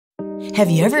Have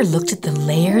you ever looked at the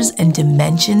layers and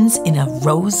dimensions in a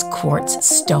rose quartz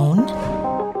stone?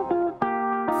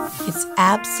 It's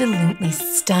absolutely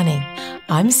stunning.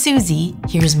 I'm Suzie,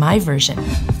 here's my version.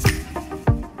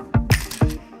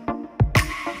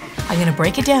 I'm gonna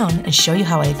break it down and show you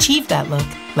how I achieved that look.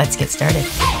 Let's get started.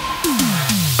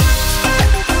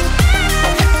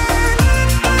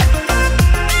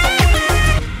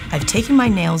 I've taken my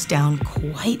nails down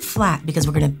quite flat because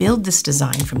we're gonna build this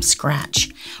design from scratch.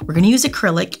 We're gonna use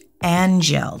acrylic and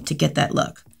gel to get that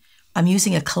look. I'm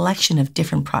using a collection of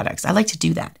different products. I like to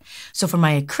do that. So for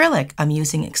my acrylic, I'm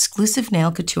using exclusive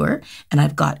nail couture, and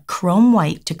I've got chrome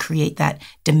white to create that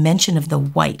dimension of the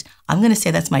white. I'm gonna say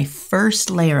that's my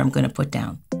first layer I'm gonna put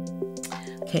down.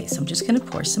 Okay, so I'm just gonna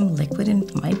pour some liquid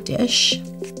into my dish.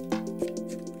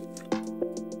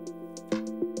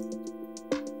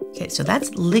 Okay, so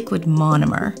that's liquid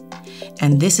monomer,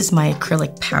 and this is my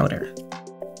acrylic powder.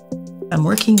 I'm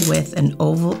working with an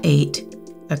oval 8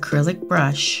 acrylic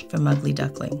brush from Ugly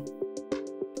Duckling.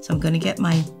 So I'm gonna get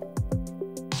my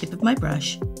tip of my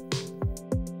brush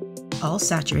all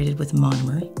saturated with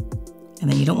monomer, and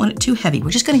then you don't want it too heavy. We're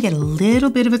just gonna get a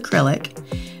little bit of acrylic,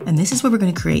 and this is where we're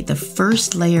gonna create the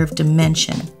first layer of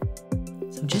dimension.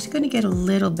 So I'm just gonna get a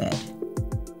little bit.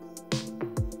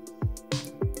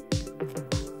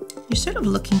 You're sort of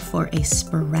looking for a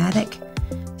sporadic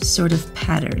sort of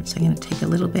pattern. So I'm gonna take a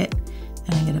little bit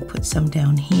and I'm gonna put some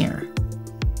down here.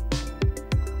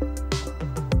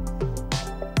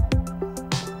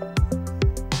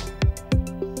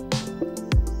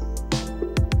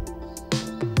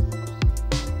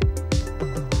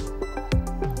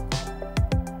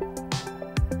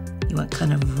 You want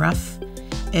kind of rough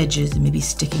edges and maybe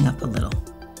sticking up a little.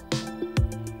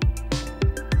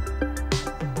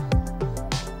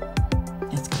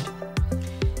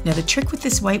 Now the trick with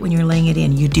this white when you're laying it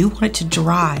in, you do want it to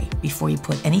dry before you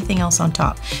put anything else on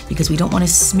top because we don't want to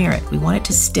smear it. We want it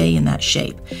to stay in that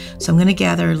shape. So I'm going to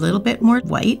gather a little bit more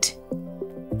white.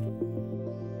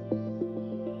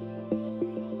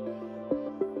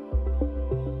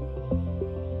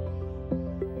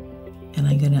 And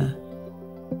I'm going to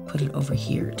put it over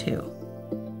here too.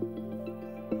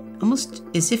 Almost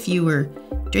as if you were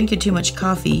drinking too much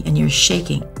coffee and you're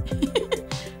shaking.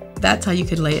 That's how you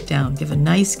could lay it down. Give a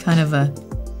nice kind of a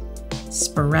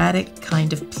sporadic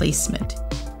kind of placement.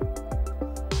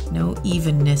 No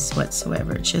evenness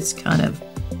whatsoever, just kind of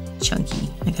chunky.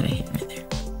 I got a hair in there.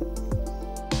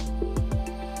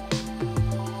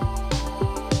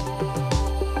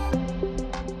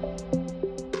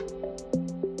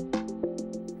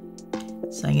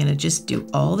 So I'm gonna just do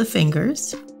all the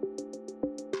fingers.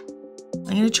 I'm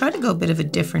gonna try to go a bit of a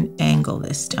different angle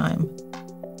this time.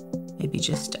 Maybe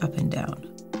just up and down.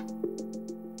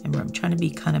 Remember, I'm trying to be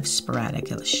kind of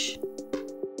sporadic-ish.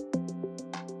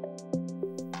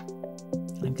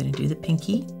 I'm going to do the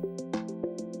pinky.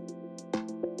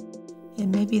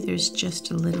 And maybe there's just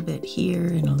a little bit here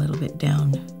and a little bit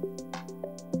down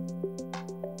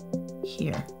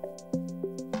here.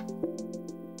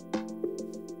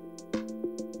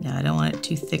 Now, I don't want it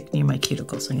too thick near my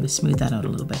cuticle, so I'm going to smooth that out a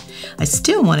little bit. I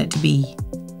still want it to be,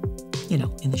 you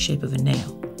know, in the shape of a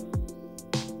nail.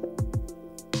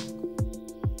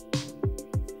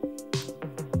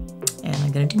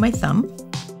 I'm going to do my thumb.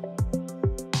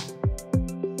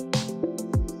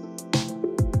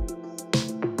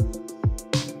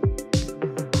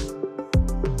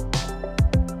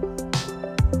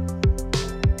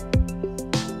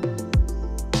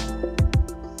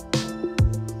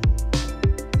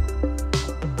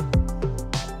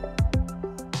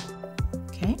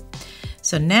 Okay,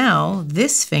 so now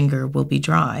this finger will be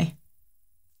dry.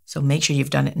 So make sure you've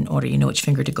done it in order. You know which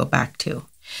finger to go back to.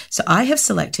 So I have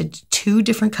selected 2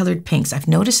 different colored pinks. I've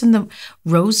noticed in the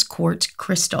rose quartz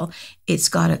crystal, it's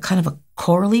got a kind of a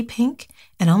corally pink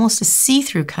and almost a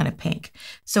see-through kind of pink.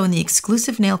 So in the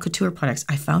exclusive nail couture products,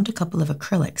 I found a couple of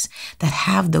acrylics that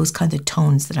have those kinds of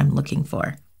tones that I'm looking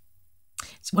for.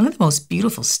 It's one of the most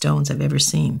beautiful stones I've ever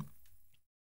seen.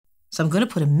 So I'm going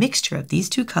to put a mixture of these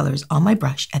 2 colors on my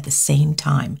brush at the same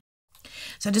time.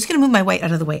 So I'm just going to move my white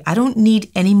out of the way. I don't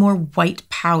need any more white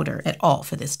powder at all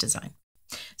for this design.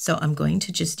 So I'm going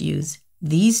to just use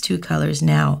these 2 colors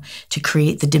now to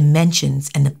create the dimensions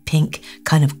and the pink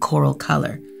kind of coral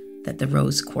color that the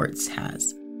rose quartz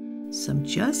has. So I'm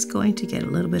just going to get a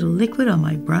little bit of liquid on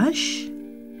my brush.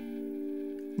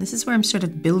 This is where I'm sort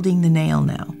of building the nail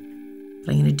now.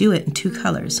 But I'm going to do it in 2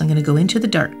 colors. So I'm going to go into the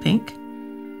dark pink.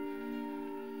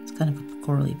 It's kind of a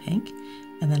corally pink.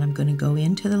 And then I'm going to go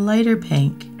into the lighter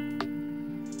pink.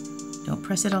 Don't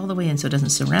press it all the way in so it doesn't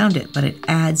surround it, but it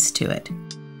adds to it.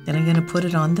 Then I'm going to put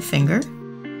it on the finger.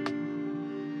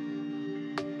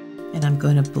 And I'm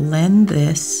going to blend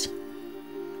this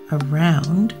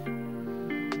around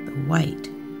the white,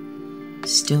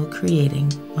 still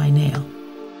creating my nail.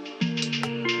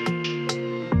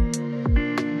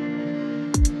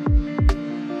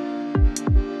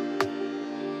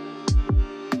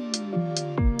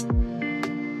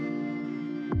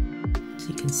 So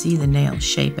you can see the nail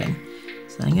shaping.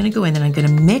 So I'm going to go in and I'm going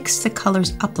to mix the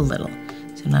colors up a little.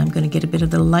 So now I'm going to get a bit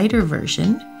of the lighter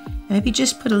version and maybe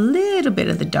just put a little bit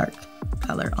of the dark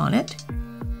color on it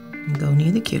and go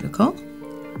near the cuticle.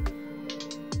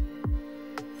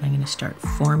 I'm going to start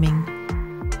forming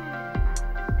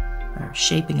or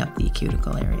shaping up the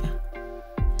cuticle area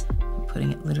and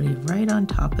putting it literally right on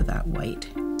top of that white.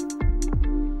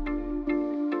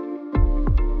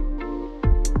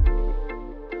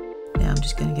 Now I'm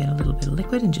just going to get a little bit of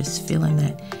liquid and just fill in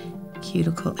that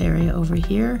cuticle area over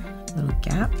here, a little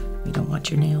gap. You don't want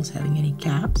your nails having any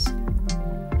gaps.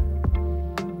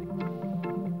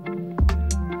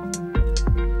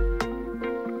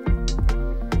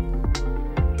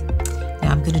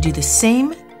 Now I'm going to do the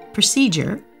same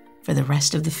procedure for the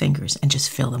rest of the fingers and just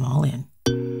fill them all in.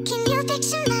 Can you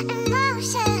picture my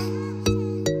emotion?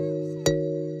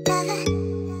 Lover,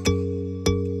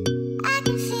 I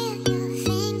can feel your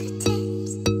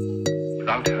fingertips.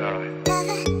 Without her, Lover,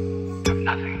 I have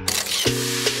nothing.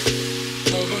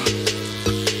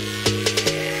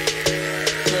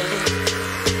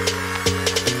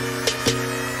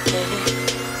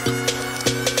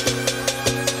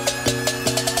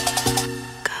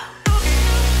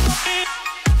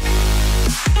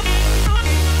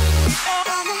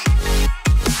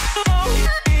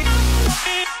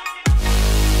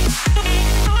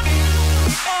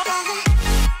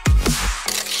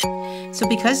 So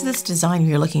because this design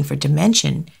you're looking for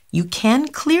dimension, you can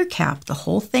clear cap the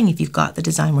whole thing if you've got the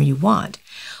design where you want.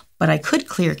 But I could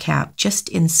clear cap just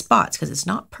in spots because it's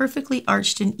not perfectly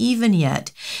arched and even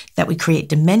yet that we create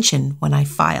dimension when I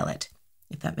file it,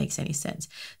 if that makes any sense.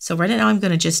 So right now I'm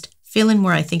going to just fill in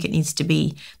where I think it needs to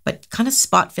be, but kind of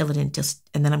spot fill it in just,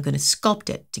 and then I'm going to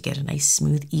sculpt it to get a nice,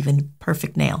 smooth, even,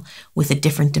 perfect nail with the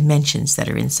different dimensions that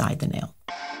are inside the nail.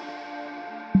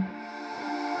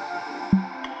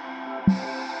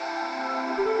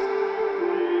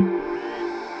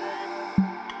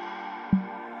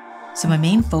 So my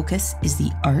main focus is the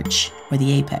arch or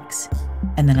the apex,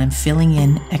 and then I'm filling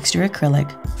in extra acrylic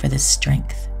for the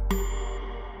strength.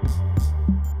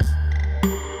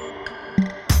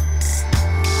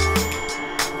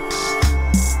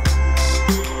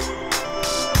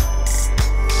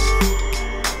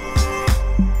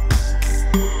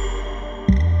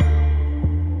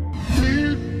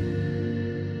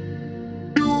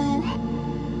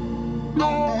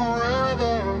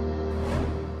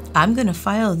 I'm going to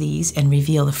file these and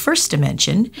reveal the first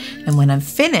dimension, and when I'm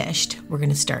finished, we're going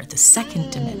to start the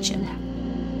second dimension.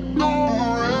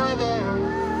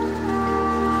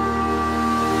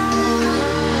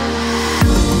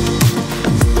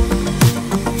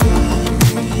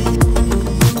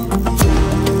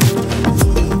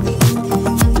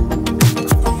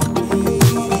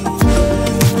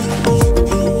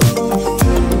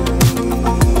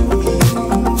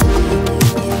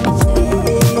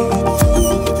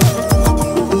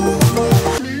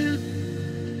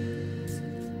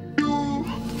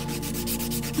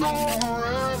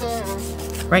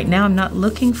 Right now, I'm not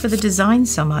looking for the design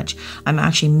so much. I'm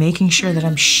actually making sure that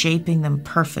I'm shaping them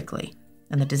perfectly.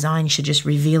 And the design should just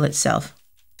reveal itself.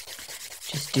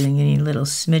 Just doing any little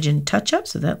smidgen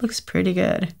touch-ups, so that looks pretty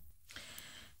good.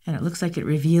 And it looks like it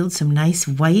revealed some nice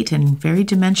white and very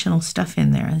dimensional stuff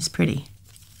in there. It's pretty.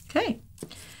 Okay.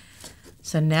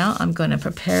 So now I'm going to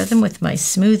prepare them with my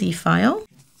smoothie file.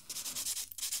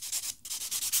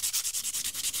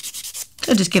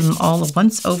 So just give them all a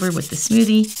once over with the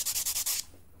smoothie.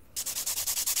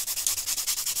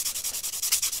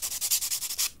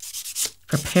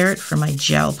 Prepare it for my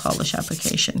gel polish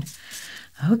application.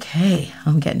 Okay,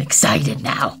 I'm getting excited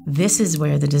now. This is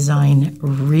where the design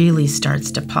really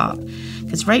starts to pop.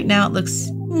 Because right now it looks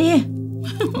meh.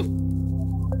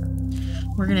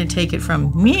 We're gonna take it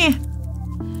from meh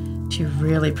to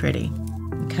really pretty.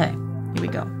 Okay, here we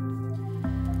go.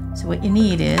 So what you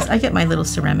need is, I get my little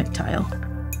ceramic tile.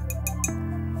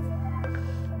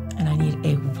 And I need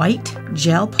a white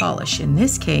gel polish. In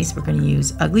this case, we're gonna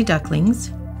use Ugly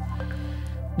Ducklings,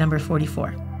 number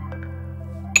 44.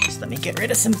 Just let me get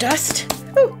rid of some dust.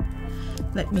 Woo.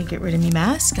 Let me get rid of my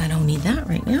mask. I don't need that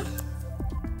right now.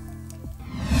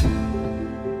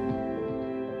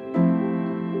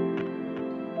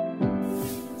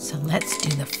 So let's do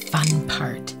the fun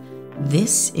part.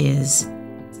 This is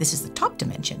the top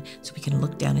dimension, so we can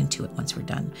look down into it once we're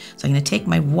done. So I'm I'm going to take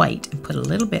my white and put a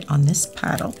little bit on this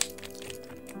paddle,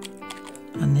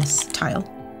 on this tile.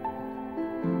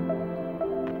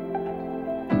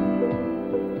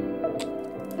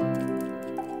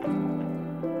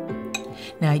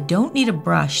 Now I don't need a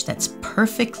brush that's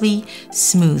perfectly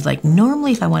smooth. Like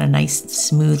normally if I want a nice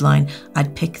smooth line,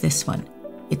 I'd pick this one.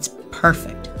 It's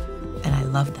perfect. And I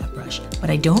love that brush, but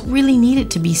I don't really need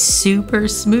it to be super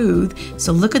smooth.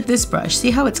 So look at this brush. See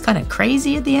how it's kind of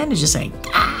crazy at the end? It's just like,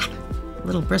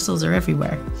 little bristles are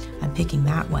everywhere. I'm picking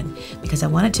that one because I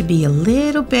want it to be a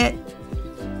little bit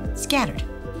scattered.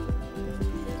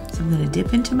 So I'm gonna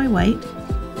dip into my white.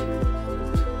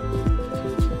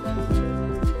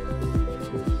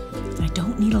 I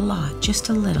don't need a lot, just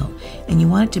a little. And you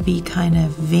want it to be kind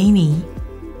of veiny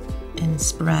and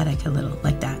sporadic a little,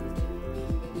 like that.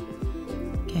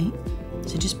 Okay,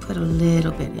 so just put a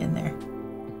little bit in there.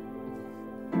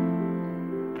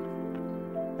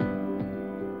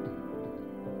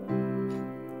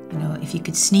 You know, if you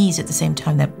could sneeze at the same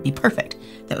time, that would be perfect.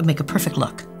 That would make a perfect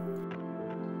look.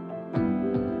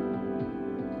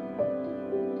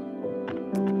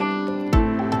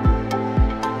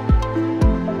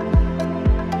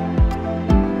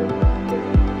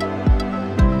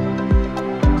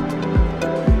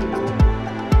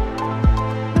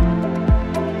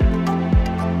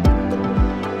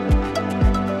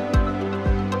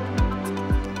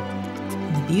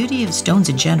 The beauty of stones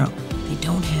in general, they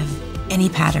don't have any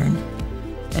pattern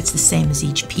that's the same as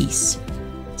each piece.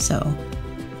 So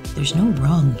there's no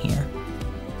wrong here,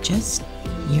 just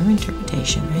your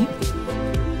interpretation, right?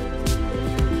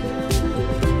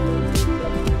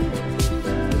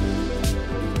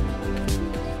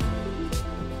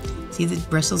 See, the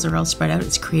bristles are all spread out.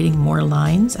 It's creating more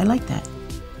lines. I like that.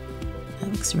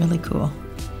 That looks really cool.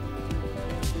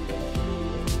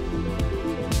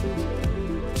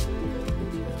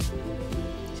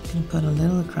 Put a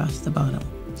little across the bottom.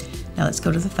 Now let's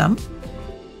go to the thumb.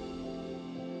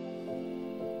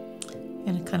 I'm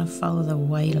going to kind of follow the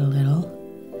white a little.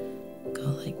 Go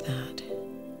like that.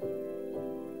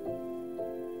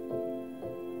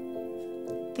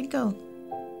 I think I'll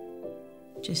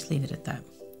just leave it at that.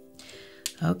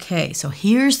 Okay, so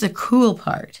here's the cool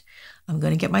part. I'm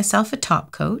going to get myself a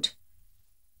top coat.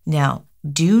 Now,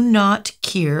 do not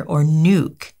cure or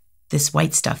nuke this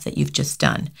white stuff that you've just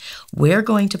done. We're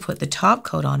going to put the top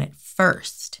coat on it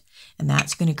first, and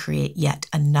that's going to create yet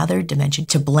another dimension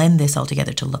to blend this all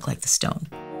together to look like the stone.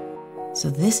 So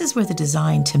this is where the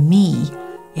design, to me,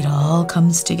 it all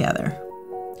comes together.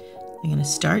 I'm going to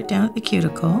start down at the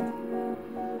cuticle,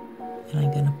 and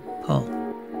I'm going to pull,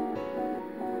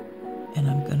 and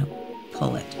I'm going to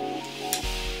pull it.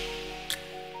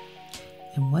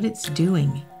 And what it's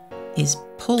doing is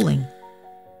pulling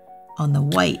on the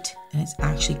white, and it's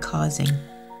actually causing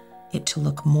it to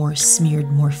look more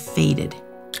smeared, more faded.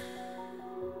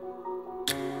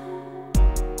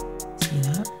 See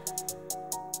that?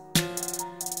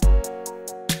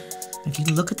 If you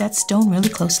look at that stone really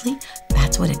closely,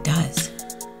 that's what it does.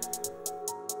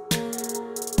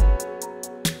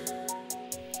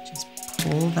 Just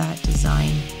pull that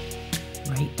design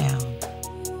right down.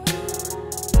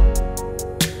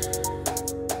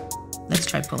 Let's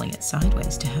try pulling it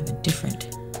sideways to have a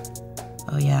different,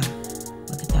 oh yeah,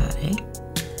 look at that, eh?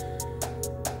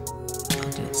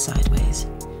 I'll do it sideways,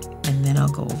 and then I'll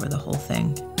go over the whole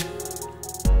thing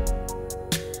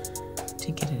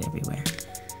to get it everywhere.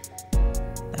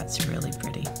 That's really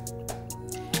pretty.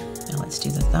 Now let's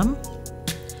do the thumb.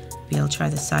 Maybe I'll try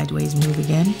the sideways move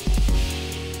again.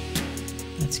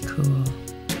 That's cool.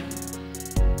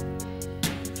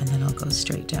 And then I'll go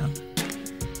straight down.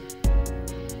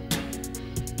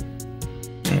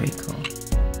 Very cool.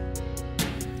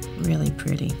 Really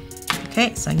pretty.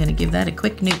 Okay, so I'm going to give that a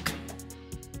quick nuke.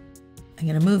 I'm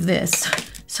going to move this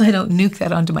so I don't nuke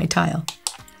that onto my tile.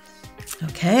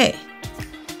 Okay,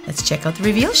 let's check out the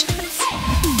reveal shots.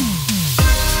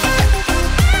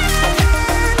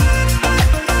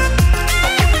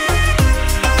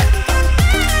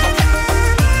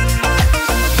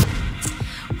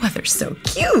 They're so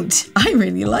cute. I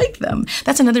really like them.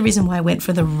 That's another reason why I went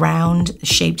for the round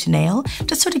shaped nail,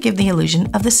 to sort of give the illusion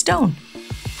of the stone.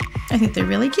 I think they're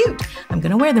really cute. I'm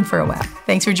gonna wear them for a while.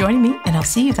 Thanks for joining me, and I'll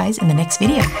see you guys in the next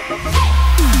video.